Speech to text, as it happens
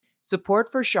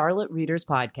Support for Charlotte Readers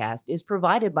Podcast is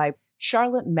provided by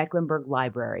Charlotte Mecklenburg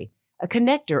Library, a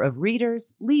connector of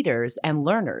readers, leaders, and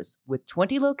learners with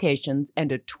 20 locations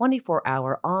and a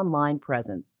 24-hour online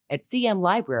presence at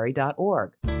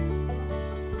cmlibrary.org.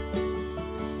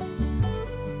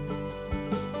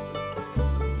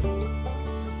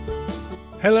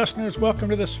 Hey listeners, welcome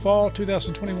to this fall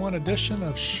 2021 edition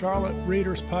of Charlotte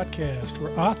Readers Podcast,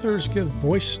 where authors give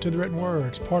voice to the written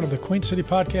words, part of the Queen City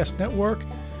Podcast Network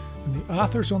and the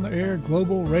Authors on the Air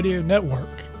Global Radio Network.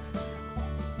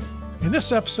 In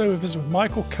this episode, we visit with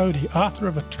Michael Cody, author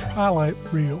of a Twilight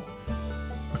Reel,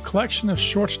 a collection of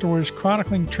short stories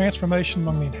chronicling transformation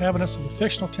among the inhabitants of the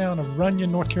fictional town of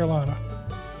Runyon, North Carolina.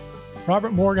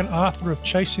 Robert Morgan, author of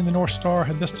Chasing the North Star,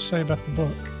 had this to say about the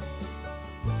book.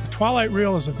 Twilight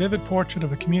Reel is a vivid portrait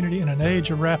of a community in an age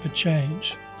of rapid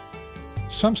change.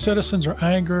 Some citizens are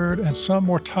angered and some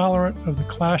more tolerant of the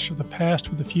clash of the past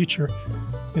with the future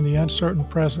in the uncertain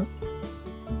present.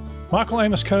 Michael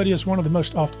Amos Cody is one of the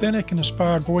most authentic and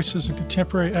inspired voices in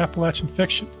contemporary Appalachian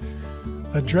fiction,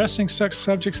 addressing such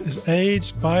subjects as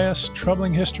AIDS, bias,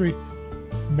 troubling history,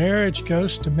 marriage,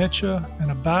 ghosts, dementia,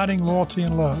 and abiding loyalty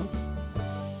and love.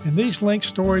 In these linked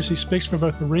stories, he speaks for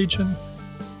both the region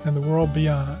and the world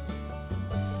beyond.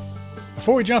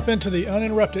 Before we jump into the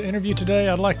uninterrupted interview today,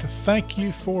 I'd like to thank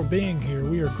you for being here.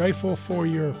 We are grateful for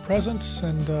your presence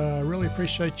and really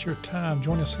appreciate your time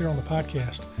joining us here on the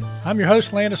podcast. I'm your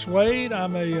host, Landis Wade.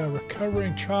 I'm a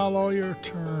recovering trial lawyer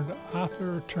turned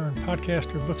author turned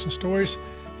podcaster of books and stories.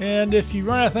 And if you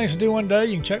run out of things to do one day,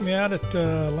 you can check me out at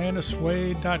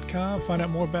landiswade.com, find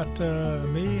out more about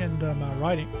me and my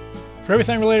writing. For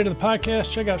everything related to the podcast,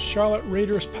 check out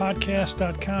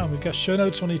charlottereaderspodcast.com. We've got show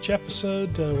notes on each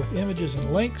episode with images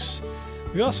and links.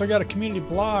 We also got a community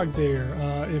blog there.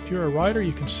 If you're a writer,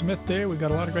 you can submit there. We've got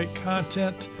a lot of great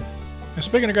content. And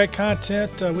speaking of great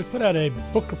content, we put out a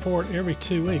book report every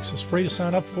 2 weeks. It's free to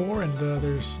sign up for, and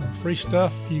there's some free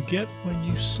stuff you get when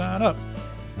you sign up.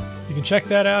 You can check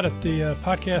that out at the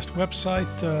podcast website.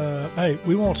 Hey,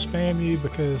 we won't spam you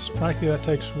because, frankly, that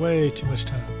takes way too much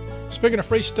time. Speaking of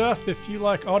free stuff, if you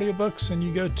like audiobooks and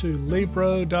you go to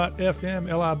libro.fm,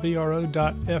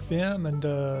 libro.fm, and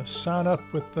sign up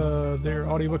with their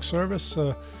audiobook service,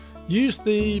 use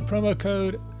the promo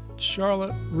code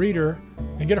Charlotte Reader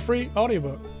and get a free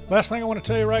audiobook. Last thing I want to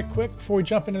tell you right quick before we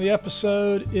jump into the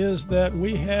episode is that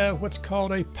we have what's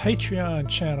called a Patreon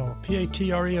channel,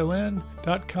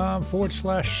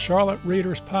 patreon.com/Charlotte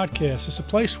Readers Podcast. It's a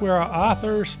place where our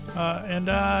authors and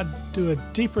I do a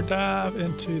deeper dive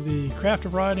into the craft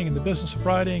of writing and the business of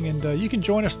writing, and you can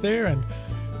join us there and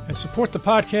support the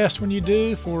podcast when you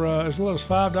do for as little as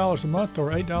 $5 a month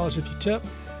or $8 if you tip.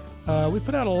 We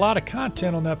put out a lot of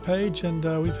content on that page, and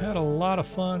we've had a lot of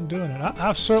fun doing it.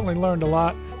 I've certainly learned a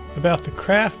lot about the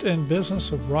craft and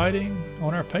business of writing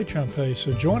on our Patreon page.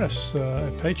 So join us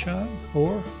at Patreon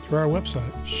or through our website,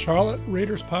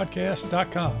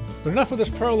 charlottereaderspodcast.com. But enough of this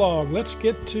prologue. Let's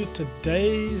get to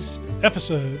today's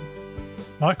episode.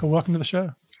 Michael, welcome to the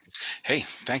show. Hey,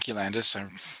 thank you, Landis.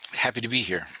 I'm happy to be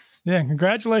here. Yeah, and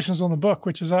congratulations on the book,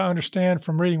 which, as I understand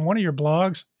from reading one of your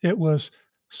blogs, it was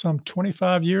some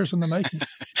 25 years in the making.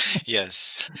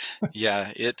 Yes.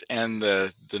 Yeah, it and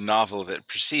the novel that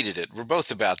preceded it were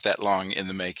both about that long in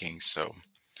the making. So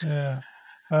yeah.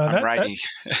 I'm writing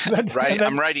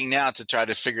now to try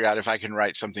to figure out if I can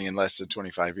write something in less than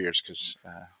 25 years because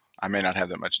I may not have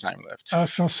that much time left. I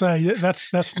was going to say,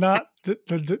 that's not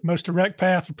the most direct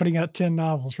path for putting out 10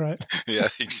 novels, right? Yeah,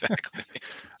 exactly.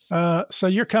 So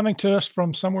you're coming to us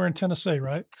from somewhere in Tennessee,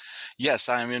 right? Yes,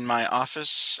 I'm in my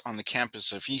office on the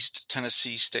campus of East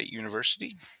Tennessee State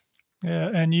University. Yeah,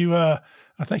 and you, I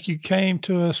think you came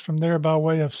to us from there by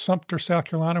way of Sumter, South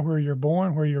Carolina, where you're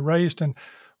born, where you're raised in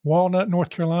Walnut, North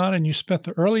Carolina, and you spent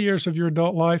the early years of your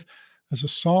adult life as a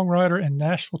songwriter in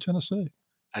Nashville, Tennessee.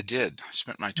 I did. I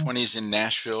spent my 20s in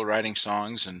Nashville writing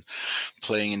songs and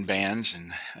playing in bands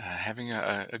and having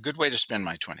a good way to spend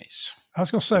my 20s. I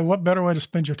was going to say, what better way to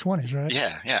spend your 20s, right?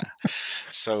 Yeah.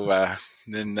 So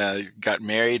then got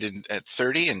married at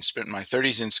 30 and spent my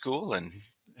 30s in school and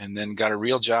then got a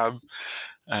real job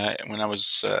when I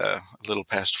was a little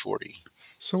past 40.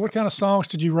 So what kind of songs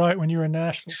did you write when you were in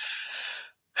Nashville?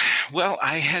 Well,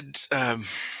 I had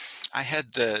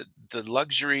the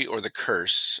luxury or the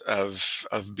curse of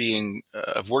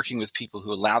working with people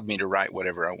who allowed me to write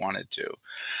whatever I wanted to.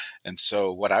 And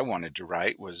so what I wanted to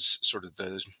write was sort of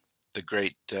the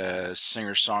great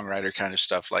singer-songwriter kind of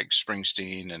stuff like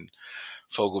Springsteen and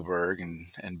Fogelberg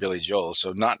and Billy Joel.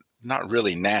 So not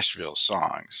really Nashville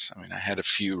songs. I mean, I had a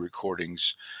few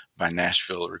recordings by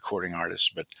Nashville recording artists,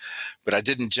 but I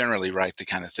didn't generally write the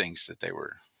kind of things that they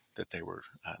were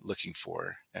looking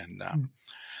for. And Mm.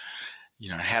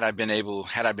 had I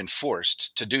been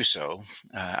forced to do so,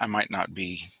 I might not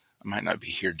be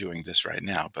here doing this right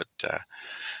now. But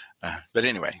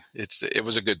anyway, it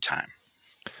was a good time.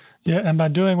 Yeah, and by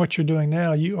doing what you're doing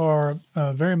now, you are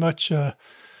very much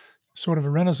sort of a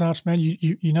Renaissance man.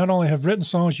 You not only have written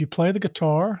songs, you play the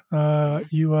guitar,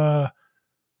 you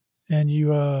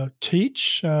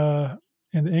teach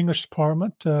in the English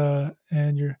department,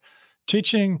 and you're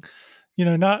teaching.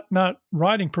 Not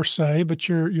writing per se, but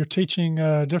you're teaching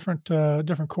different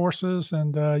courses,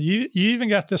 and you even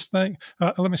got this thing.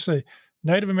 Let me see,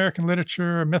 Native American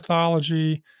literature,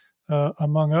 mythology,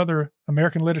 among other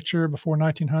American literature before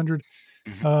 1900.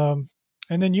 Mhm.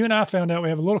 And then you and I found out we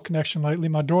have a little connection lately.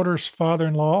 My daughter's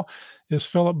father-in-law is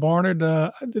Philip Barnard.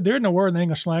 There isn't a word in the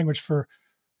English language for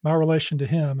my relation to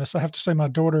him. As I have to say my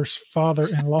daughter's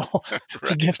father-in-law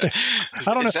to get Right. there.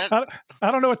 I don't Is know. that I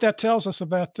don't know what that tells us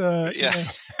about yeah?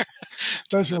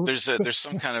 those. There's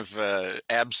some kind of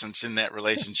absence in that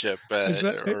relationship,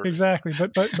 or Exactly.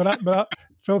 But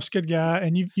Philip's a good guy,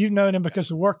 and you've known him because of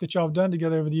the work that y'all have done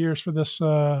together over the years for this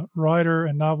writer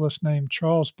and novelist named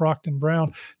Charles Brockton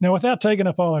Brown. Now, without taking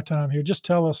up all our time here, just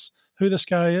tell us who this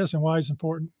guy is and why he's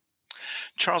important.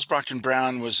 Charles Brockton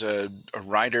Brown was a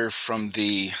writer from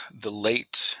the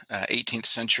late 18th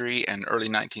century and early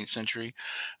 19th century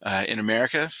in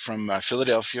America, from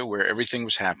Philadelphia, where everything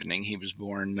was happening. He was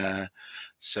born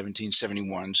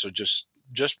 1771, so just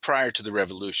prior to the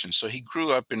Revolution. So he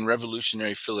grew up in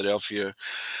revolutionary Philadelphia,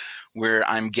 where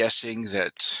I'm guessing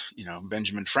that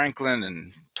Benjamin Franklin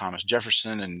and Thomas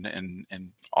Jefferson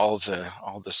and all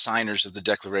the signers of the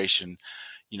Declaration,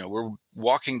 were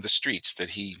walking the streets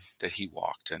that he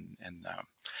walked, and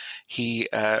he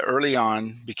early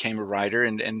on became a writer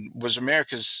and was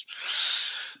America's.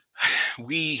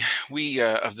 We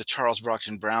of the Charles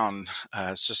Brockton Brown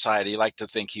Society like to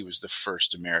think he was the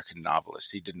first American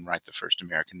novelist. He didn't write the first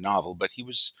American novel, but he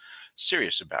was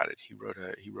serious about it. He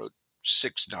wrote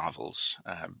 6 novels,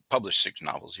 published 6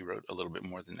 novels. He wrote a little bit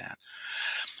more than that.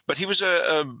 But he was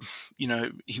a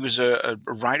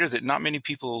writer that not many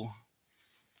people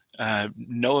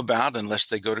know about unless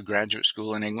they go to graduate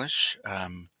school in English.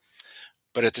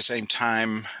 But at the same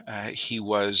time, he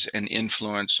was an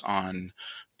influence on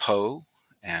Poe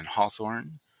and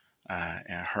Hawthorne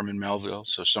and Herman Melville.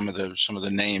 So some of the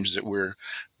names that we're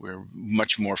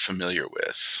much more familiar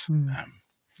with.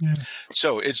 Yeah.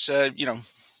 So it's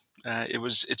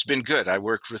it's been good. I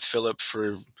worked with Philip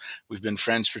we've been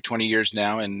friends for 20 years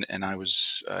now, and I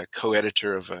was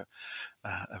co-editor of a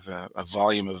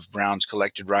volume of Brown's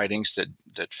collected writings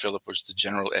that Philip was the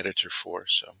general editor for.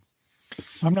 So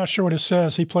I'm not sure what it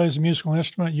says. He plays a musical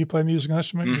instrument. You play a musical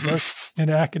instrument. Mm-hmm. You're both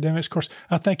into academics. Of course,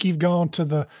 I think you've gone to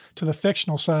the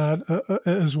fictional side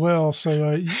as well.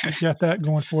 So you've got that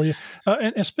going for you.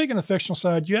 And speaking of the fictional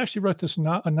side, you actually wrote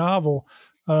a novel,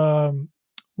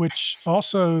 which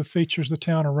also features the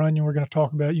town of Runyon. We're going to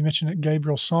talk about. You mentioned it,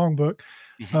 Gabriel's Songbook.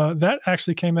 Mm-hmm. That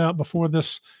actually came out before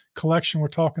this collection we're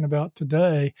talking about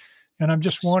today. And I'm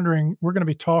just wondering, we're going to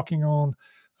be talking on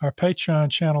our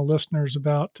Patreon channel listeners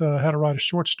about how to write a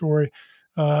short story.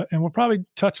 And we'll probably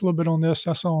touch a little bit on this.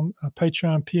 That's on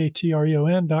Patreon,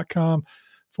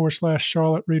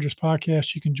 patreon.com/Charlotte Readers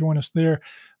Podcast. You can join us there.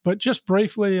 But just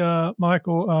briefly,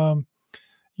 Michael,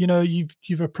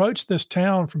 you've approached this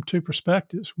town from 2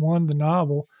 perspectives. One, the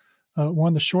novel,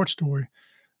 one, the short story.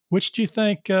 Which do you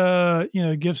think,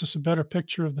 gives us a better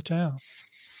picture of the town?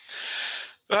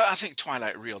 I think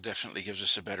Twilight Reel definitely gives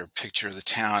us a better picture of the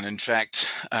town. In fact,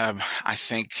 I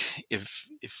think if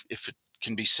it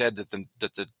can be said that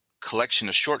the collection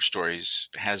of short stories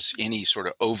has any sort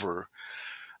of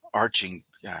overarching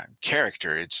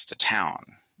character, it's the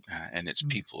town and its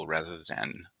people rather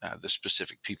than the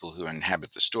specific people who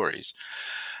inhabit the stories.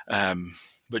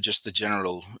 But just the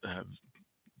general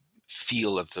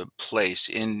feel of the place.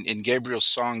 In Gabriel's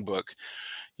Songbook,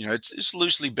 it's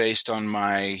loosely based on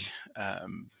my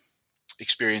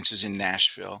experiences in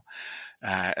Nashville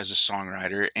as a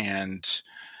songwriter, and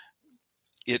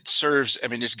it serves. I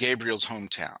mean, it's Gabriel's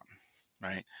hometown,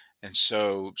 right? And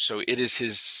so it is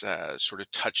his sort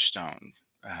of touchstone.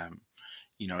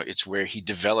 It's where he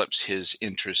develops his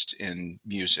interest in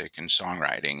music and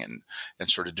songwriting, and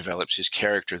sort of develops his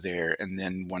character there. And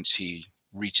then once he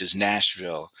reaches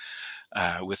Nashville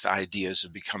with ideas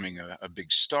of becoming a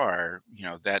big star,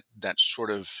 that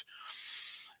sort of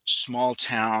small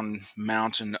town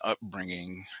mountain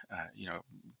upbringing,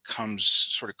 comes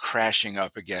sort of crashing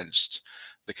up against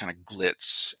the kind of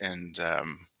glitz and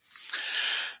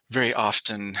very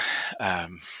often,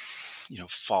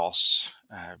 false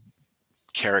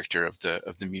character of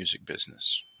the music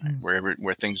business, right?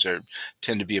 Where things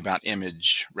tend to be about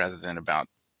image rather than about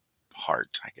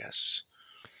heart, I guess.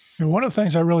 And one of the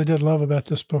things I really did love about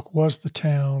this book was the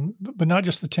town, but not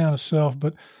just the town itself,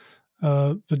 but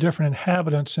the different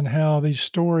inhabitants and how these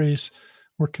stories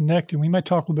were connected. We may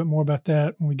talk a little bit more about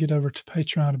that when we get over to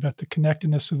Patreon about the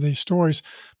connectedness of these stories.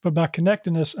 But by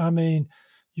connectedness, I mean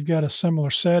you've got a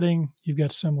similar setting, you've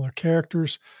got similar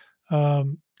characters.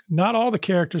 Not all the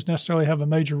characters necessarily have a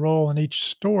major role in each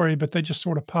story, but they just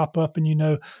sort of pop up,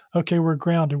 and okay, we're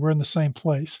grounded, we're in the same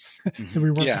place that we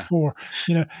were before.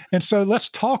 And so let's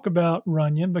talk about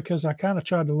Runyon, because I kind of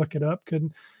tried to look it up,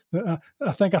 couldn't.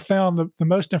 I think I found the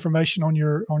most information on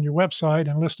your website,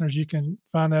 and listeners, you can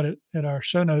find that at our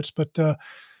show notes. But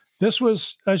this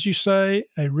was, as you say,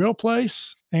 a real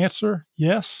place. Answer: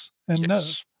 yes and no.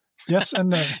 Yes and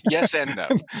no. Yes and no.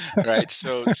 Right.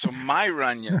 So my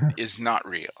Runyon is not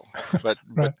real, but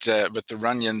the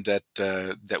Runyon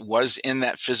that was in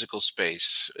that physical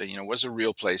space, was a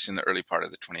real place in the early part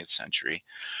of the 20th century.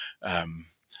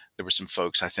 There were some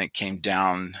folks, I think, came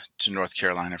down to North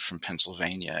Carolina from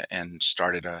Pennsylvania and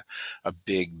started a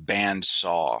big band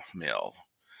saw mill,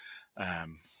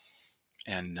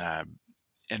 and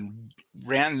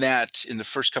ran that in the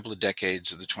first couple of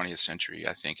decades of the 20th century,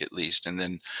 I think, at least. And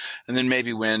then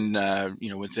maybe when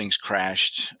things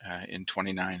crashed in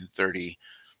 29 and 30,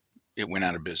 it went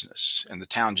out of business and the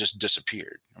town just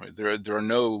disappeared. I mean, there are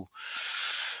no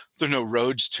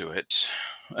roads to it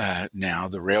now.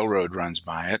 The railroad runs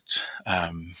by it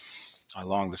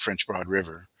along the French Broad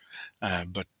River,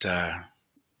 but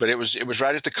it was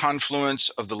right at the confluence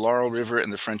of the Laurel River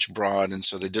and the French Broad, and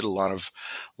so they did a lot of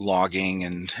logging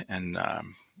and the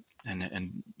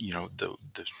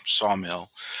sawmill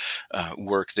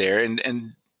work there. And I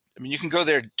mean, you can go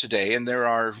there today, and there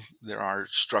are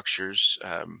structures.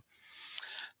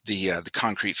 The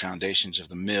concrete foundations of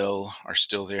the mill are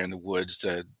still there in the woods.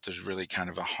 There's really kind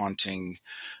of a haunting,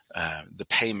 the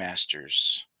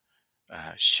paymaster's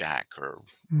shack or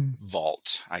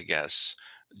vault, I guess,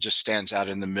 just stands out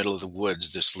in the middle of the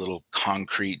woods. This little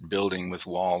concrete building with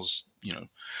walls,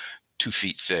 2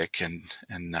 feet thick,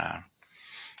 and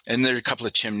there are a couple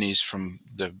of chimneys from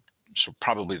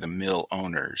probably the mill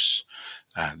owners.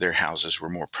 Their houses were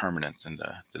more permanent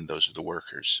than those of the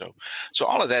workers. So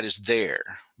all of that is there,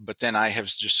 but then I have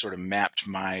just sort of mapped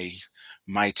my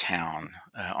town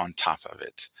on top of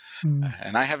it,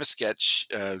 and I have a sketch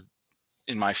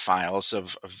in my files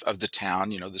of the town,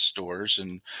 the stores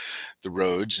and the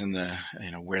roads and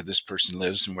where this person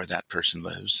lives and where that person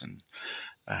lives,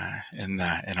 and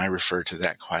I refer to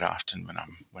that quite often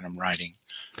when I'm writing.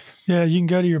 Yeah, you can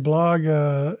go to your blog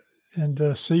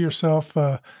and see yourself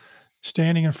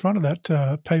standing in front of that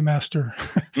paymaster.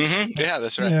 Mm-hmm. Yeah,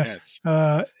 that's right. Yeah. Yes.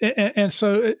 And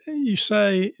so you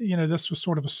say, this was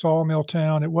sort of a sawmill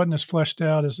town. It wasn't as fleshed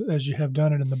out as you have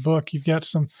done it in the book. You've got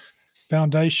some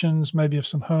foundations, maybe of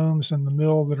some homes and the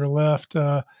mill that are left.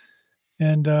 But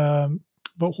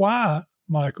why,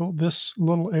 Michael, this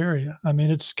little area? I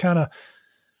mean, it's kind of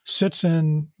sits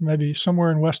in maybe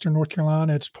somewhere in western North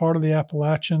Carolina. It's part of the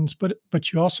Appalachians, but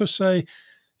you also say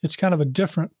it's kind of a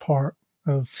different part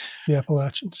of the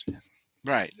Appalachians.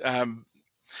 Right.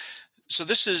 So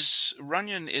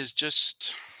Runyon is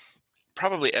just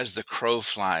probably, as the crow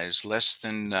flies, less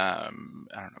than, I don't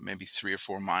know, maybe 3 or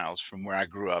 4 miles from where I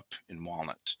grew up in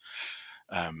Walnut.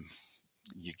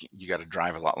 You got to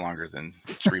drive a lot longer than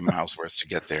 3 miles worth to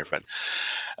get there, but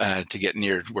to get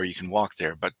near where you can walk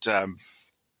there. But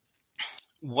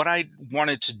what I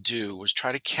wanted to do was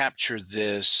try to capture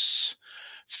this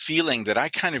feeling that I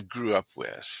kind of grew up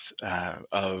with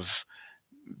of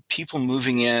people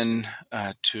moving in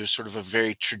to sort of a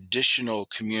very traditional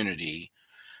community.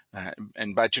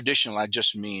 And by traditional, I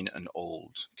just mean an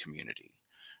old community,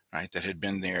 right? That had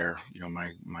been there.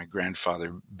 My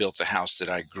grandfather built the house that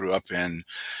I grew up in,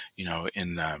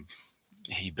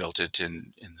 he built it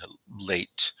in the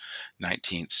late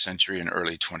 19th century and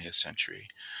early 20th century.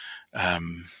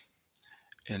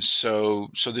 And so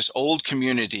this old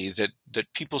community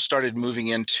that people started moving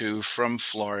into from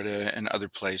Florida and other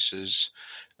places.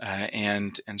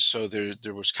 And so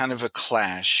there was kind of a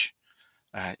clash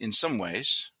in some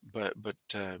ways, but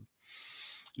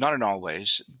not in all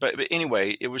ways. But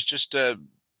anyway, it was just it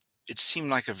seemed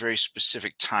like a very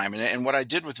specific time. And what I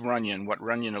did with Runyon, what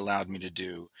Runyon allowed me to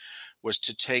do, was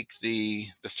to take the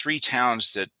 3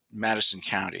 towns that Madison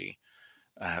County,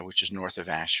 which is north of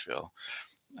Asheville,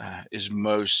 is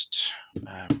most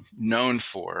known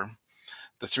for.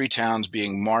 The 3 towns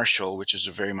being Marshall, which is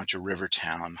very much a river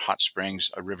town, Hot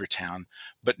Springs, a river town,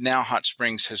 but now Hot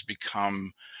Springs has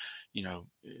become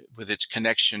with its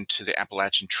connection to the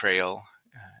Appalachian Trail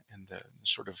and the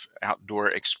sort of outdoor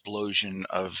explosion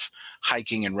of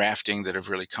hiking and rafting that have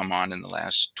really come on in the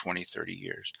last 20, 30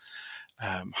 years.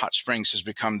 Hot Springs has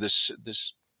become this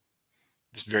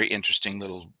very interesting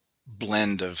little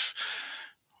blend of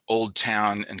old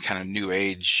town and kind of new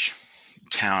age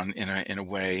town in a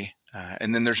way.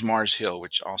 And then there's Mars Hill,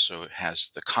 which also has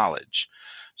the college.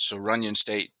 So Runyon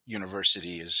State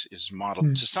University is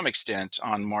modeled to some extent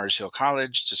on Mars Hill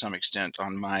College, to some extent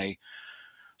on my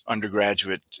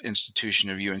undergraduate institution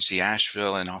of UNC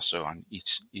Asheville, and also on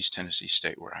East Tennessee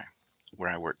State where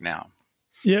I work now.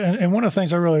 Yeah, and one of the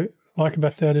things I really like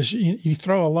about that is you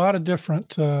throw a lot of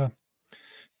different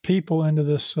people into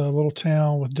this little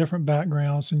town with different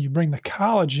backgrounds, and you bring the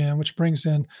college in, which brings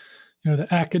in, the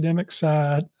academic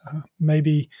side.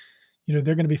 Maybe, they're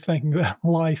going to be thinking about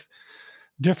life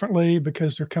differently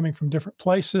because they're coming from different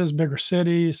places, bigger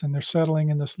cities, and they're settling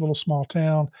in this little small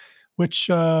town, which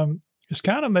is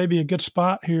kind of maybe a good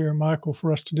spot here, Michael,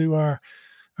 for us to do our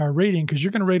reading, because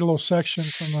you're going to read a little section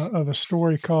of a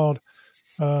story called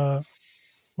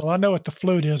well, I know what the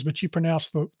flute is, but you pronounce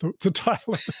the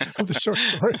title of the short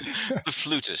story. The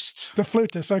Flutist. The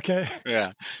Flutist, okay.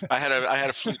 Yeah. I had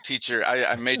a flute teacher.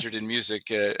 I majored in music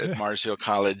at Mars Hill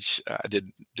College. I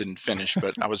didn't finish,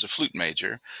 but I was a flute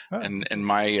major. Oh. And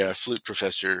my flute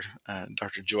professor,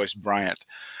 Dr. Joyce Bryant,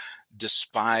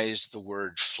 despised the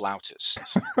word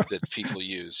flautist that people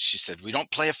use. She said, "We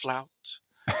don't play a flout.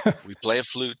 We play a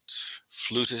flute.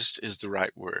 Flutist is the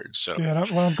right word." So yeah,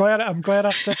 well, I'm glad I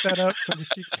set that up so that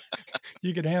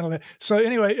you could handle it. So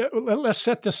anyway, let's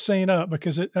set this scene up,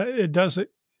 because it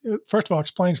first of all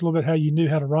explains a little bit how you knew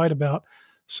how to write about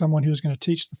someone who was going to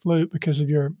teach the flute because of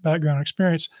your background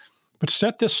experience. But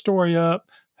set this story up.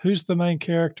 Who's the main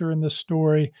character in this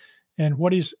story, and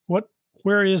where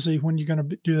is he when you're going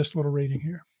to do this little reading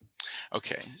here?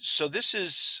 Okay, so this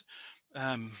is.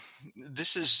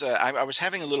 I was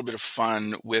having a little bit of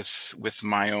fun with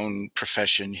my own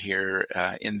profession here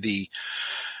in the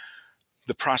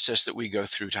process that we go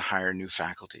through to hire new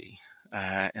faculty.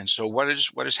 And so what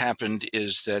has happened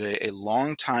is that a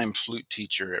longtime flute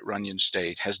teacher at Runyon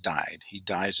State has died. He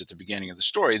dies at the beginning of the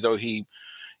story, though he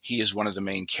is one of the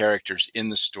main characters in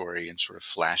the story in sort of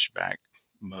flashback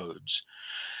modes.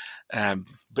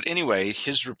 But anyway,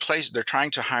 they're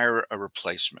trying to hire a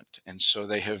replacement. And so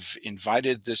they have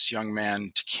invited this young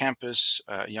man to campus,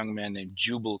 a young man named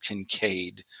Jubal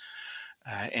Kincaid.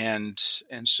 And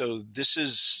so the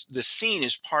scene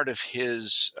is part of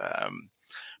his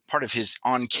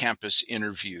on-campus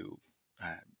interview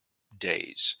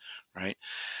days, right?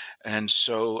 And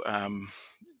so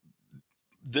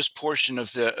this portion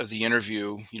of the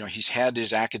interview, he's had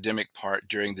his academic part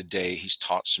during the day. He's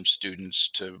taught some students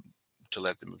to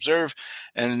let them observe.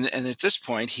 And at this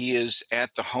point, he is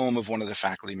at the home of one of the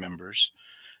faculty members,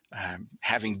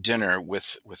 having dinner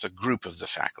with a group of the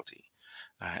faculty,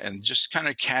 and just kind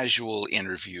of casual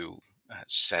interview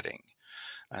setting.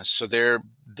 So they're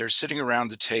sitting around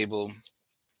the table,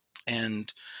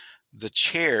 and the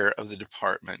chair of the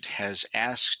department has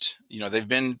asked, they've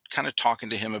been kind of talking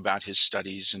to him about his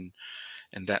studies and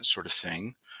that sort of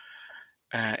thing.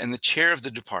 And the chair of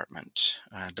the department,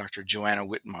 Dr. Joanna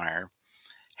Whitmire,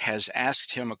 has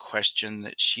asked him a question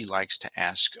that she likes to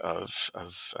ask of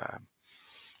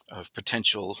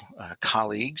potential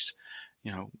colleagues.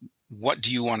 What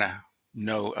do you want to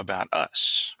know about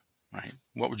us? Right?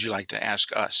 What would you like to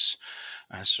ask us?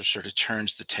 So sort of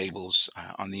turns the tables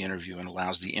on the interview and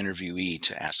allows the interviewee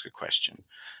to ask a question.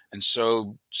 And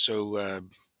so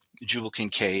Jubal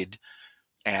Kincaid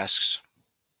asks,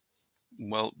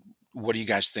 "Well, what do you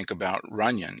guys think about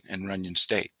Runyon and Runyon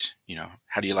State?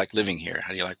 How do you like living here?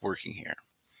 How do you like working here?"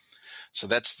 So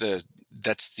that's the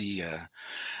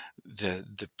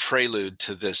prelude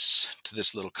to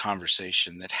this little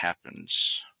conversation that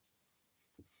happens.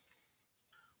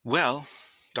 "Well,"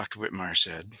 Dr. Whitmire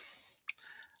said,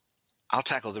 "I'll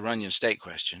tackle the Runyon State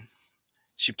question."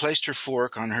 She placed her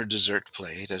fork on her dessert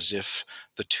plate as if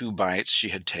the 2 bites she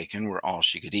had taken were all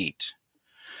she could eat.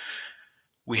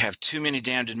 "We have too many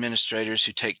damned administrators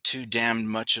who take too damned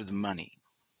much of the money.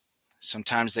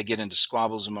 Sometimes they get into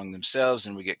squabbles among themselves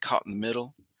and we get caught in the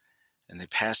middle, and they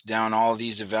pass down all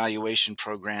these evaluation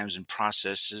programs and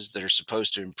processes that are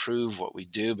supposed to improve what we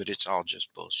do, but it's all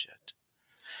just bullshit.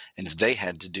 And if they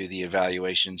had to do the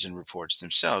evaluations and reports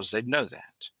themselves, they'd know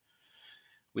that.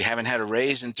 We haven't had a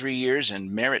raise in 3 years,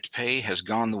 and merit pay has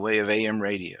gone the way of AM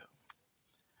radio."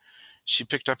 She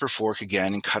picked up her fork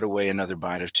again and cut away another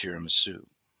bite of tiramisu.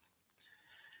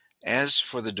 "As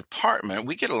for the department,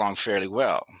 we get along fairly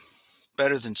well.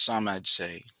 Better than some, I'd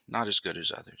say. Not as good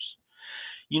as others.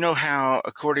 You know how,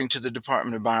 according to the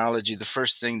Department of Biology, the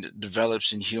first thing that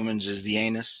develops in humans is the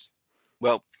anus?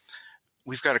 Well,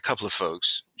 we've got a couple of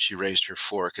folks, she raised her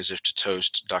fork as if to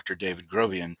toast Dr. David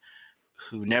Grobian,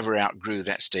 who never outgrew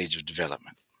that stage of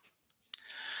development.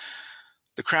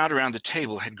 The crowd around the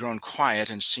table had grown quiet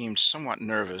and seemed somewhat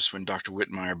nervous when Dr.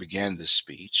 Whitmire began this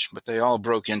speech, but they all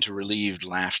broke into relieved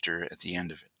laughter at the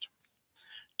end of it.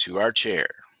 "To our chair,"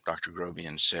 Dr.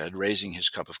 Grobian said, raising his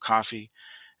cup of coffee,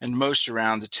 and most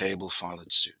around the table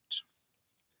followed suit.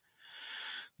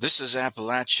 "This is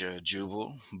Appalachia,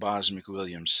 Jubal," Boz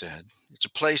McWilliams said. "It's a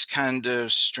place kind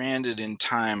of stranded in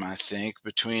time, I think,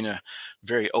 between a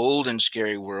very old and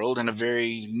scary world and a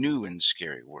very new and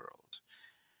scary world.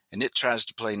 And it tries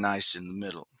to play nice in the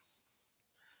middle.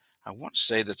 I want to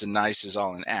say that the nice is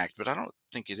all an act, but I don't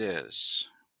think it is.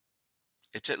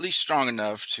 It's at least strong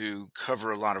enough to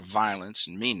cover a lot of violence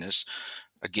and meanness.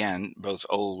 Again, both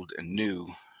old and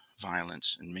new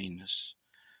violence and meanness.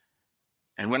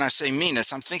 And when I say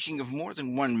meanness, I'm thinking of more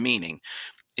than one meaning.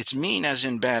 It's mean as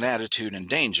in bad attitude and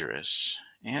dangerous,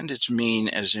 and it's mean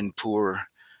as in poor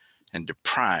and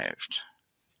deprived.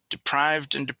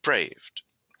 Deprived and depraved."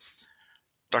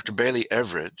 Dr. Bailey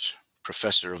Everett,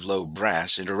 professor of low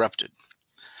brass, interrupted.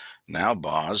 "Now,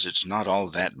 Boz, it's not all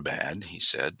that bad," he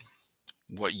said.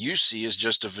 "What you see is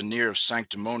just a veneer of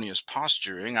sanctimonious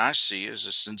posturing. I see is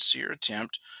a sincere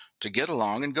attempt to get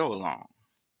along and go along."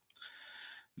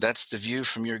 "That's the view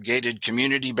from your gated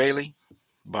community, Bailey?"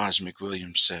 Boz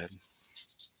McWilliams said.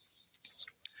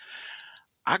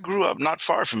 "I grew up not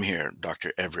far from here,"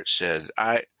 Dr. Everett said.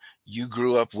 You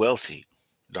grew up wealthy,"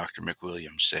 Dr.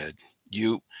 McWilliams said.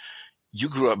 You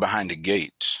grew up behind a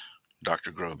gate,"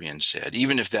 Dr. Grobian said,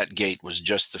 "even if that gate was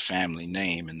just the family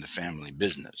name in the family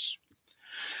business."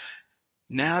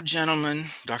 "Now,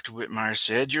 gentlemen," Dr. Whitmire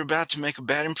said, "you're about to make a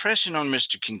bad impression on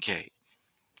Mr. Kincaid."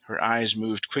 Her eyes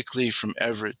moved quickly from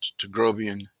Everett to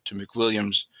Grobian to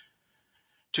McWilliams.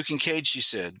 To Kincaid, she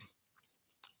said,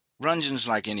 "Runion's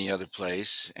like any other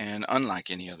place, and unlike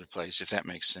any other place, if that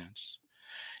makes sense.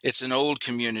 It's an old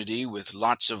community with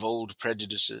lots of old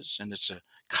prejudices, and it's a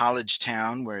college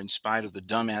town where, in spite of the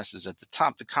dumbasses at the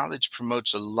top, the college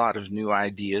promotes a lot of new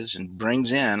ideas and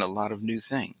brings in a lot of new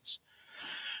things.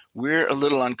 We're a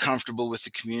little uncomfortable with the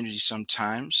community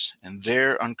sometimes, and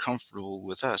they're uncomfortable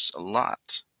with us a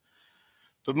lot.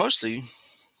 But mostly,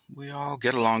 we all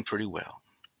get along pretty well."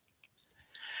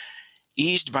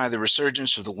 Eased by the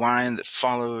resurgence of the wine that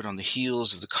followed on the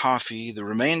heels of the coffee, the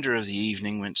remainder of the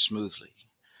evening went smoothly.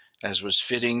 As was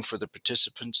fitting for the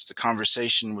participants, the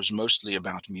conversation was mostly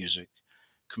about music,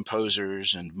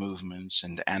 composers and movements,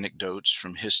 and anecdotes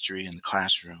from history and the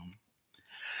classroom.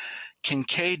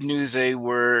 Kincaid knew they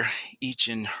were, each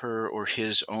in her or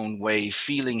his own way,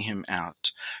 feeling him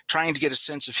out, trying to get a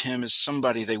sense of him as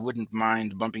somebody they wouldn't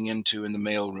mind bumping into in the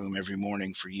mailroom every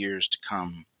morning for years to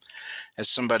come, as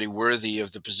somebody worthy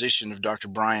of the position of Dr.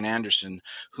 Brian Anderson,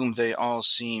 whom they all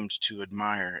seemed to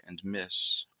admire and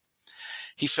miss.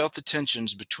 He felt the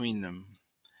tensions between them.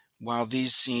 While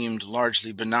these seemed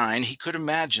largely benign, he could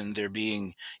imagine their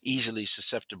being easily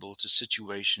susceptible to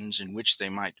situations in which they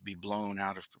might be blown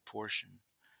out of proportion.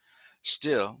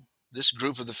 Still, this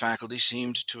group of the faculty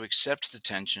seemed to accept the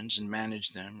tensions and manage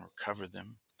them or cover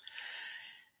them.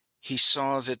 He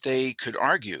saw that they could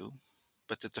argue,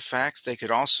 but that the fact they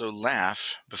could also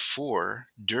laugh before,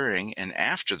 during, and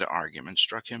after the argument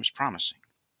struck him as promising.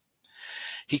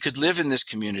 He could live in this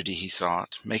community, he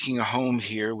thought. Making a home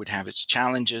here would have its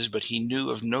challenges, but he knew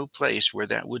of no place where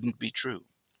that wouldn't be true.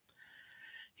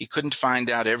 He couldn't find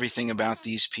out everything about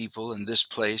these people and this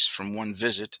place from one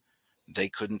visit. They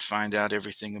couldn't find out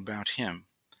everything about him.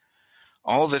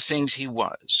 All the things he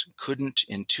was couldn't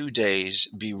in 2 days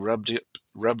be rubbed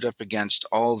up against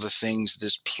all the things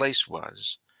this place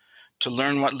was to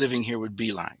learn what living here would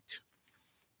be like.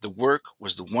 The work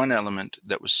was the one element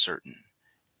that was certain.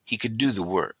 He could do the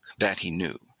work, that he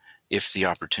knew, if the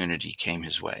opportunity came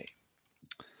his way.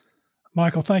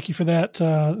 Michael, thank you for that.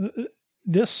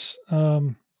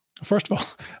 First of all,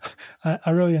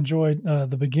 I really enjoyed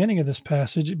the beginning of this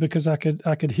passage because I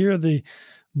could hear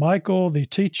Michael, the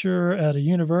teacher at a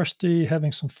university,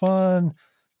 having some fun,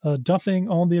 dumping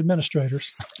on the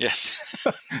administrators. Yes,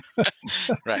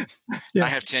 right. Yeah. I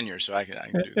have tenure, so I can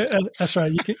do that. That's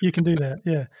right. You can do that.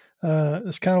 Yeah,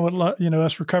 it's kind of what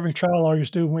us recovering trial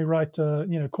lawyers do when we write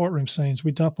courtroom scenes.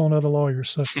 We dump on other lawyers.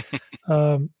 So,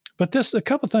 but a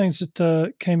couple of things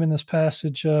that came in this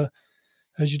passage,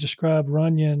 as you described,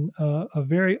 Runyon, a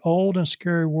very old and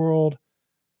scary world,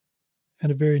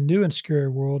 and a very new and scary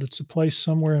world. It's a place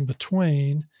somewhere in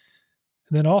between.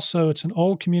 And then also, it's an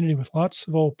old community with lots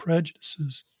of old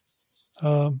prejudices.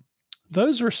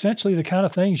 those are essentially the kind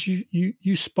of things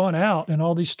you spun out in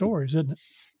all these stories, isn't it?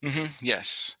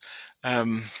 Yes.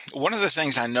 One of the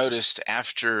things I noticed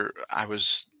after I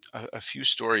was a few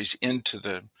stories into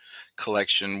the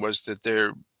collection was that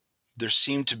there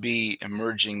seemed to be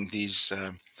emerging these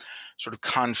sort of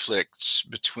conflicts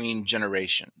between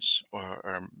generations,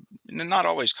 or not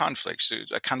always conflicts,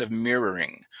 a kind of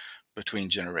mirroring between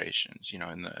generations.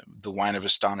 In the Wine of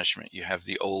Astonishment, you have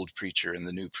the old preacher and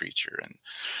the new preacher, and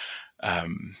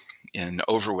in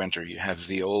Overwinter, you have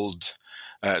the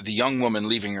young woman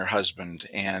leaving her husband,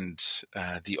 and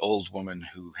the old woman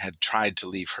who had tried to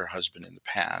leave her husband in the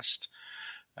past.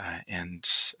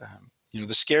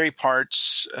 The scary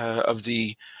parts of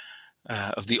the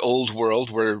old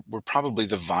world were probably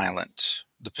the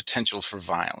potential for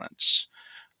violence,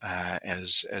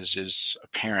 as is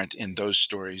apparent in those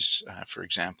stories. For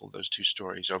example, those two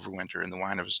stories, Overwinter and the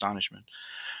Wine of Astonishment.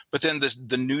 But then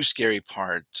the new scary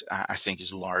part, I think,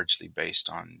 is largely based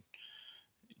on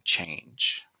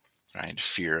change, right?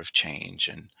 Fear of change,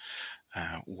 and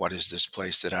what is this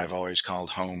place that I've always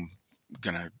called home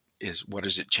what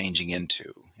is it changing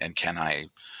into, and can I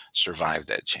survive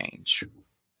that change?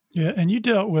 Yeah, and you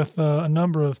dealt with a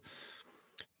number of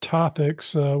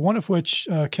topics, one of which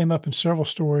came up in several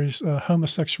stories,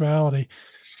 homosexuality.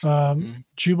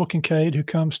 Jubal Kincaid, who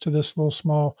comes to this little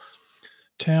small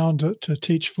town to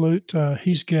teach flute,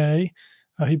 he's gay.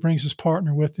 He brings his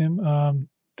partner with him.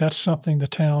 That's something the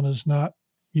town is not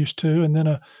used to. And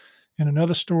then in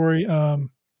another story, the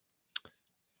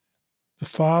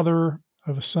father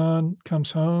of a son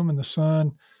comes home, and the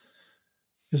son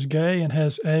is gay and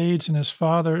has AIDS, and his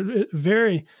father,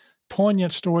 very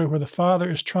poignant story where the father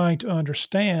is trying to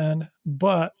understand,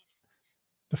 but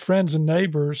the friends and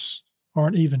neighbors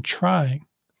aren't even trying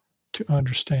to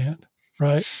understand.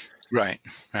 Right. Right.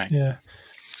 Yeah.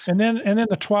 And then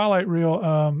the Twilight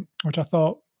reel, which I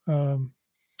thought,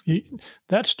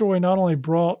 that story not only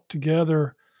brought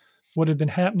together what had been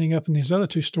happening up in these other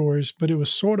two stories, but it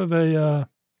was sort of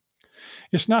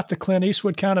it's not the Clint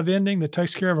Eastwood kind of ending that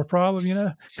takes care of a problem,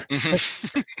 They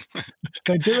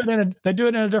do it in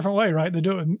a different way, right? They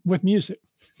do it with music.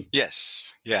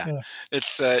 Yes. Yeah.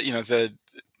 It's I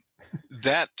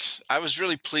was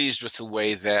really pleased with the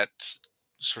way that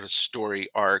sort of story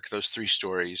arc, those three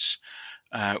stories,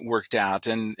 worked out,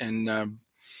 and I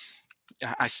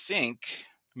think,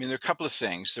 there are a couple of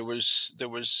things. There was the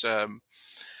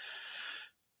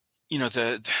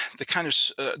kind of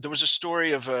there was a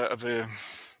story of a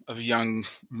young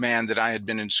man that I had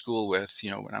been in school with,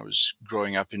 when I was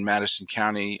growing up in Madison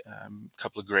County, a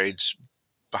couple of grades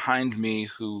behind me,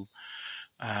 who,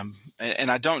 and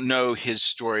I don't know his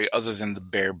story other than the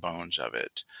bare bones of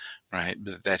it, right?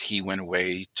 That he went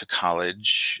away to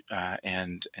college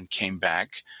and came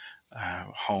back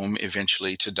home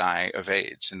eventually to die of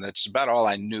AIDS. And that's about all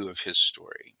I knew of his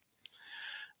story.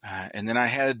 And then I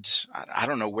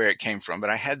don't know where it came from, but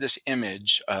I had this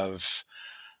image of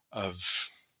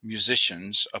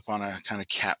musicians up on a kind of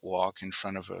catwalk in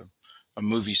front of a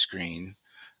movie screen,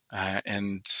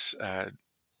 and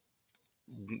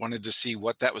wanted to see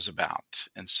what that was about.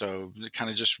 And so I kind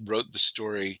of just wrote the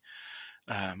story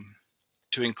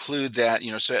to include that,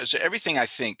 so everything I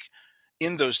think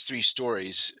in those three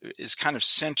stories is kind of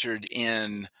centered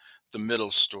in the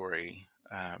middle story,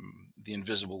 the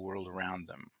invisible world around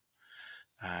them.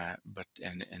 But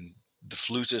the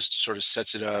flutist sort of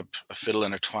sets it up, a fiddle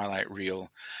and a Twilight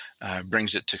reel,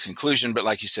 brings it to conclusion. But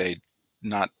like you say,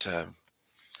 not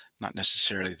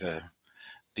necessarily the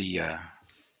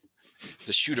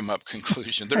shoot 'em up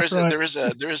conclusion. There is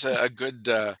a good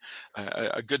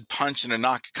punch and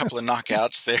a couple of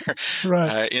knockouts there,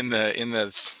 right, in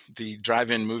the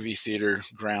drive-in movie theater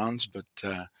grounds, but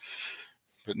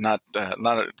not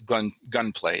a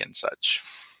gunplay and such.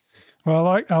 Well,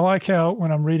 I like how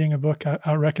when I'm reading a book,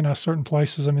 I recognize certain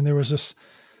places. There was this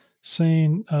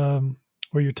scene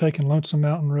where you're taking Lonesome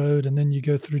Mountain Road, and then you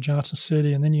go through Johnson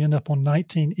City, and then you end up on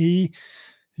 19E,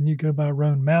 and you go by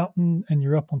Roan Mountain, and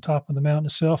you're up on top of the mountain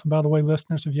itself. And by the way,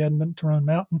 listeners, if you hadn't been to Roan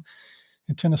Mountain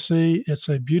in Tennessee, it's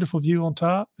a beautiful view on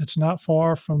top. It's not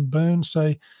far from Boone,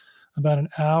 say about an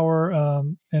hour.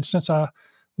 And since I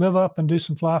live up and do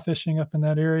some fly fishing up in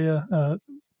that area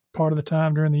part of the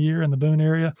time during the year in the Boone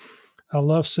area, I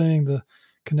love seeing the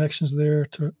connections there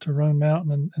to Roan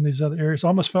Mountain and these other areas.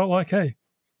 Almost felt like, hey,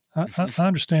 I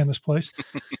understand this place.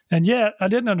 And yet I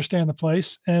didn't understand the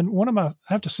place. And I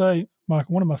have to say, Mike,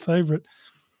 one of my favorite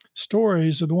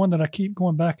stories, or the one that I keep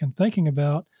going back and thinking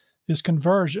about, is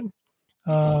conversion.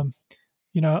 I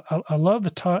love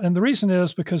and the reason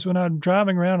is because when I'm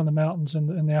driving around in the mountains,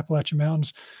 in the Appalachian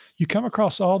Mountains, you come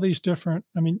across all these different,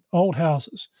 old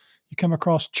houses. you come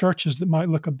across churches that might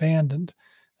look abandoned.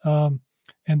 And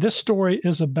this story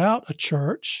is about a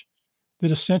church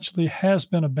that essentially has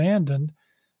been abandoned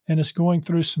and is going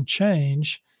through some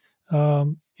change,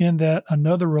 in that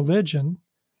another religion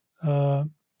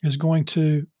is going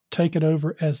to take it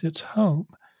over as its home.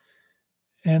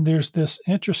 And there's this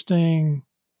interesting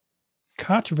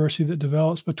controversy that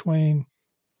develops between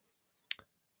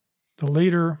the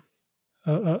leader,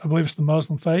 I believe it's the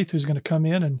Muslim faith, who's going to come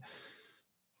in and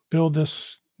build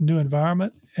this new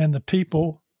environment, and the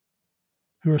people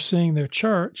who are seeing their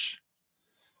church,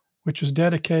 which was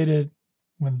dedicated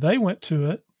when they went to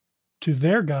it, to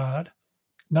their God,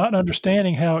 not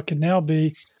understanding how it can now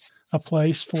be a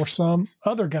place for some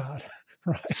other God.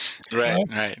 Right.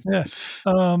 Right. Yeah.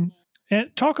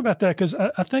 And talk about that, because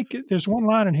I think there's one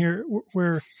line in here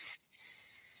where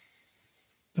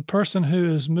the person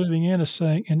who is moving in is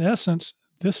saying, in essence,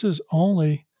 this is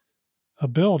only a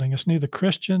building. It's neither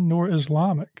Christian nor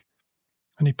Islamic.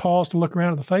 And he paused to look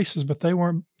around at the faces, but they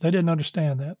didn't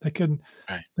understand that. They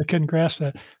couldn't grasp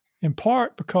that. In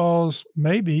part because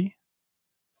maybe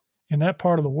in that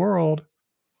part of the world,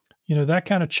 that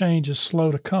kind of change is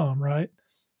slow to come, right?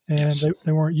 And Yes.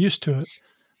 they weren't used to it.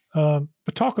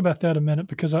 But talk about that a minute,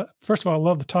 because first of all, I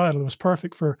love the title. It was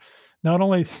perfect for not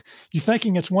only you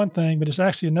thinking it's one thing, but it's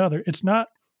actually another. It's not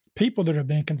people that are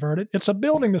being converted. It's a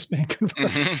building that's being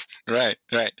converted. Mm-hmm. Right.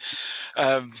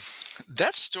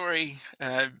 That story,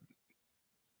 I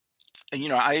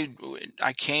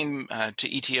came to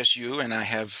ETSU, and I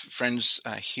have friends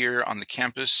here on the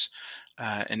campus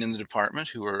and in the department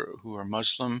who are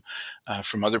Muslim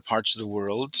from other parts of the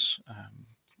world.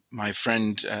 My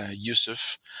friend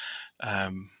Yusuf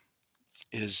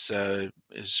is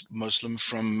Muslim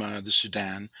from the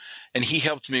Sudan, and he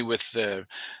helped me with the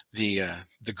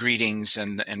greetings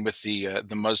and with the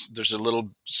There's a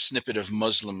little snippet of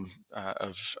Muslim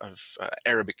of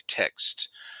Arabic text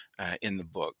in the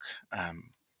book.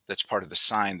 That's part of the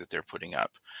sign that they're putting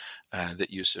up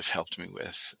that Yusuf helped me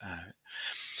with.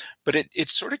 But it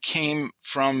sort of came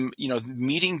from,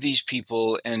 meeting these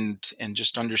people and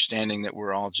just understanding that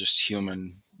we're all just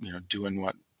human, doing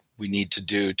what we need to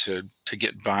do to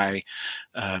get by,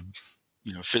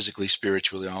 physically,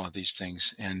 spiritually, all of these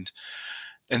things. And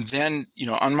then,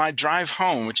 on my drive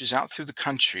home, which is out through the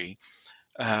country,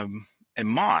 a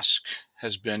mosque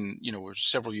has been,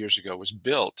 several years ago was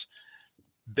built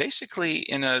basically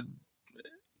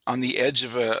on the edge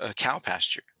of a cow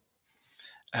pasture.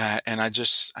 And I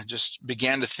just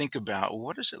began to think about,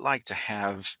 what is it like to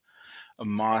have a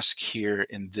mosque here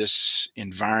in this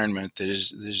environment that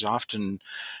is often,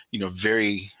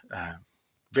 very,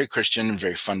 very Christian and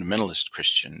very fundamentalist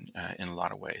Christian in a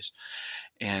lot of ways.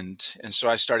 And so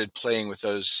I started playing with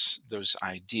those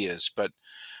ideas. But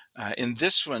in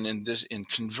this one, in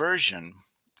conversion,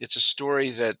 it's a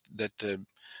story that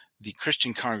the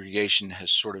Christian congregation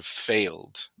has sort of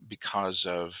failed because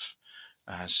of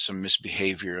some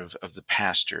misbehavior of the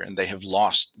pastor, and they have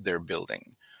lost their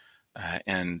building.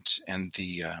 And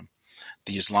the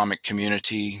Islamic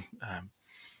community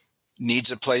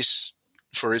needs a place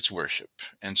for its worship,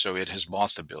 and so it has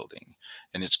bought the building,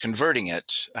 and it's converting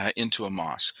it into a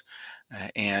mosque.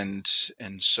 And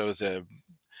so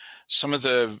some of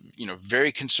the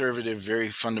very conservative, very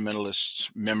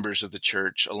fundamentalist members of the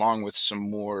church, along with some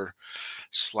more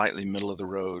slightly middle of the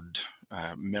road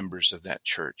members of that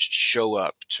church, show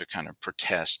up to kind of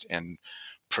protest and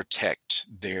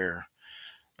protect their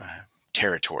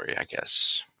territory, I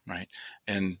guess, right?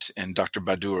 And Dr.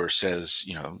 Badur says,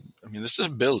 this is a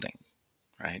building,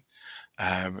 right?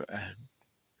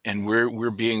 And we're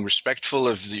being respectful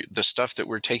of the stuff that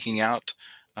we're taking out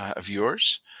of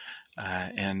yours.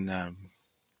 And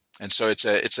so it's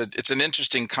an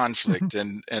interesting conflict.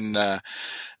 and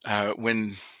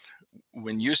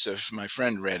when Yusuf, my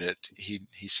friend, read it,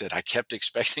 he said, I kept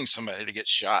expecting somebody to get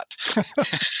shot.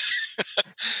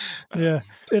 Yeah,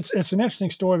 it's an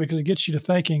interesting story because it gets you to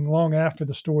thinking long after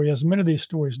the story, as many of these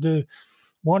stories do.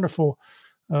 Wonderful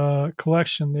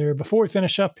collection there. Before we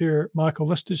finish up here, Michael,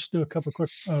 let's just do a couple of quick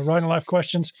writing life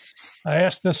questions. I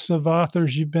asked this of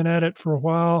authors. You've been at it for a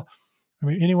while. I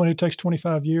mean, anyone who takes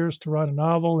 25 years to write a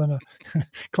novel and a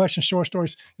collection of short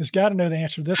stories has got to know the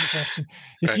answer to this question.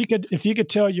 If you could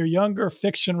tell your younger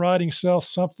fiction writing self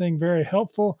something very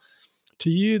helpful to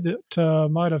you that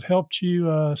might have helped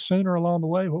you sooner along the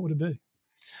way, what would it be?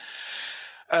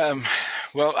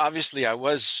 Well, obviously, I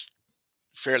was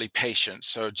fairly patient.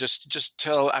 So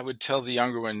I would tell the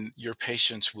younger one, your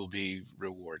patience will be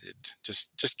rewarded.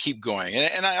 Just keep going.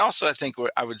 And I also, I think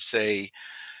what I would say,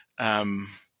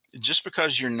 just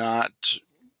because you're not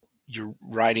you're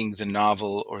writing the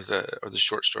novel or the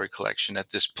short story collection,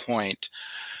 at this point,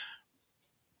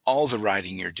 all the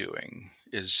writing you're doing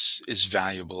is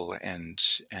valuable and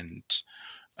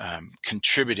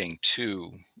contributing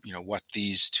to, what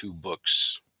these two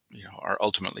books, are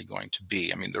ultimately going to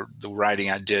be. I mean, the writing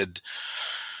I did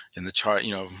in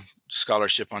the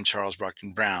scholarship on Charles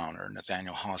Brockden Brown or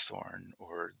Nathaniel Hawthorne,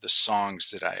 or the songs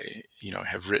that I,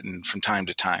 have written from time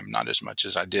to time, not as much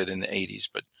as I did in the 80s,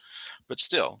 but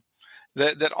still,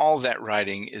 that all that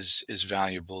writing is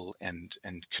valuable and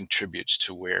contributes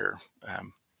to where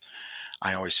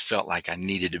I always felt like I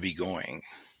needed to be going.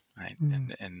 Right?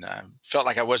 And felt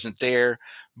like I wasn't there,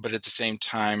 but at the same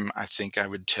time, I think I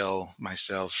would tell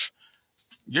myself,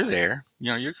 "You're there.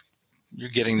 You're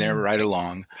getting there right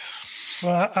along."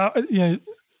 Well, a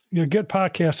good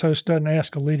podcast host doesn't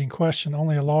ask a leading question.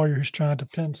 Only a lawyer who's trying to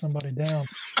pin somebody down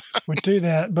would do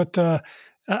that. But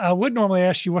I would normally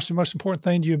ask you what's the most important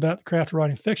thing to you about the craft of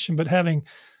writing fiction. But having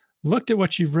looked at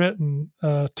what you've written,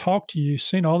 talked to you,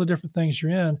 seen all the different things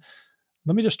you're in,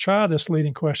 let me just try this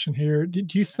leading question here.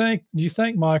 Do you think,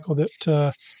 Michael,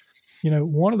 that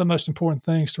one of the most important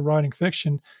things to writing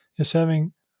fiction is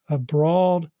having a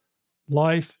broad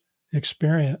life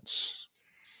experience?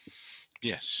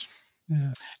 Yes.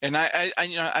 Yeah. And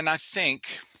I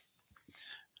think,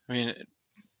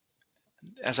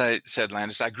 as I said,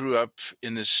 Landis, I grew up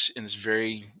in this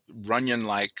very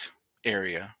Runyon-like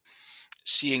area,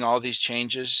 seeing all these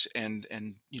changes and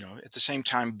at the same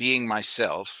time being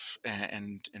myself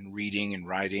and reading and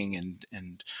writing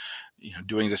and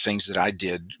doing the things that I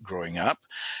did growing up.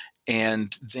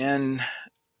 And then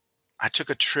I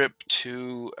took a trip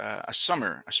to a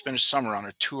summer. I spent a summer on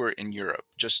a tour in Europe,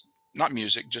 just not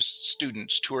music, just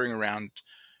students touring around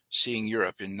seeing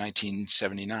Europe in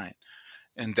 1979.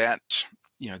 And that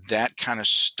kind of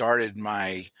started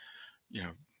my,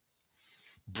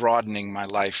 broadening my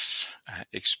life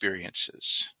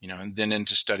experiences, and then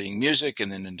into studying music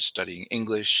and then into studying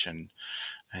English and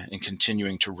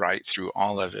continuing to write through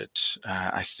all of it.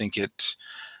 I think it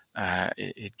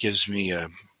gives me a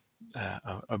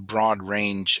broad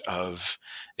range of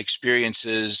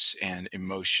experiences and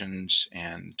emotions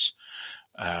and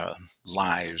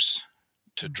lives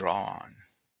to draw on.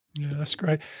 Yeah, that's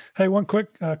great. Hey, one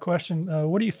quick question.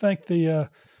 What do you think the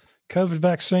COVID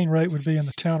vaccine rate would be in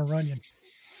the town of Runyon?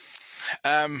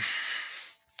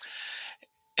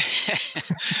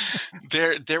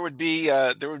 There would be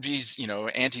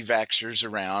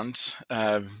anti-vaxxers around,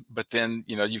 but then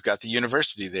you've got the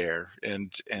university there,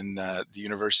 and the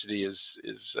university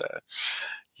is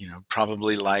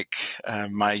probably like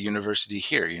my university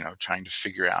here, trying to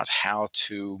figure out how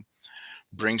to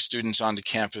bring students onto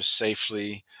campus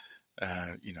safely.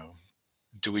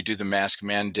 Do we do the mask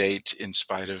mandate in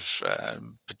spite of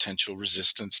potential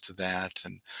resistance to that?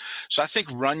 And so I think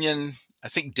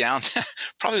downtown,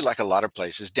 probably like a lot of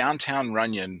places, downtown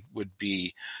Runyon would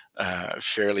be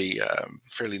fairly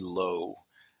low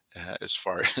as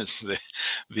far as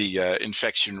the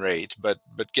infection rate, but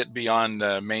get beyond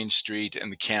Main Street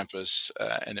and the campus,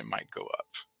 and it might go up.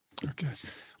 Okay.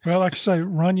 Well, like I say,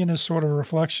 Runyon is sort of a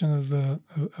reflection of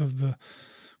the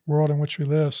world in which we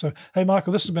live. So, hey,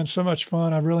 Michael, this has been so much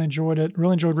fun. I've really enjoyed it.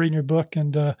 Really enjoyed reading your book,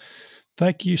 and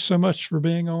thank you so much for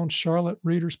being on Charlotte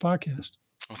Readers Podcast.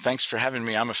 Well, thanks for having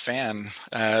me. I'm a fan.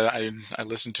 I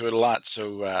listen to it a lot,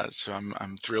 so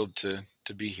I'm thrilled to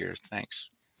be here. Thanks.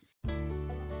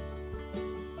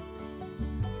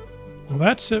 Well,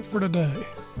 that's it for today.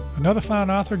 Another fine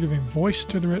author giving voice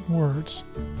to the written words.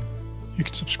 You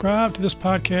can subscribe to this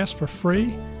podcast for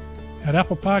free at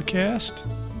Apple Podcast,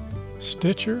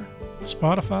 Stitcher,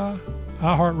 Spotify,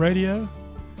 iHeartRadio,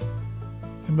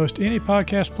 and most any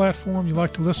podcast platform you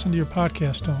like to listen to your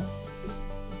podcast on.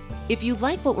 If you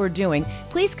like what we're doing,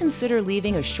 please consider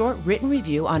leaving a short written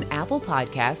review on Apple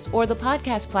Podcasts or the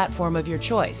podcast platform of your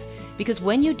choice, because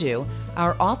when you do,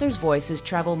 our authors' voices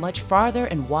travel much farther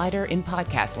and wider in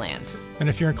podcast land. And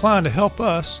if you're inclined to help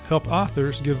us help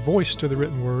authors give voice to the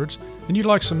written words, and you'd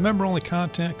like some member-only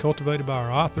content cultivated by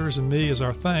our authors and me as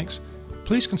our thanks,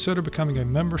 please consider becoming a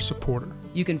member supporter.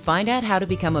 You can find out how to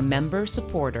become a member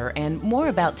supporter and more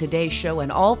about today's show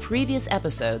and all previous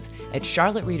episodes at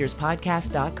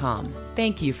charlottereaderspodcast.com.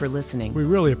 Thank you for listening. We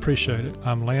really appreciate it.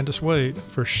 I'm Landis Wade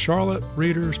for Charlotte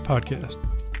Readers Podcast.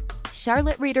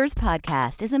 Charlotte Readers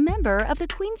Podcast is a member of the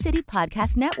Queen City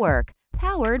Podcast Network,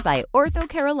 powered by Ortho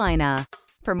Carolina.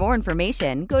 For more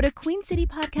information, go to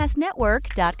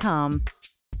queencitypodcastnetwork.com.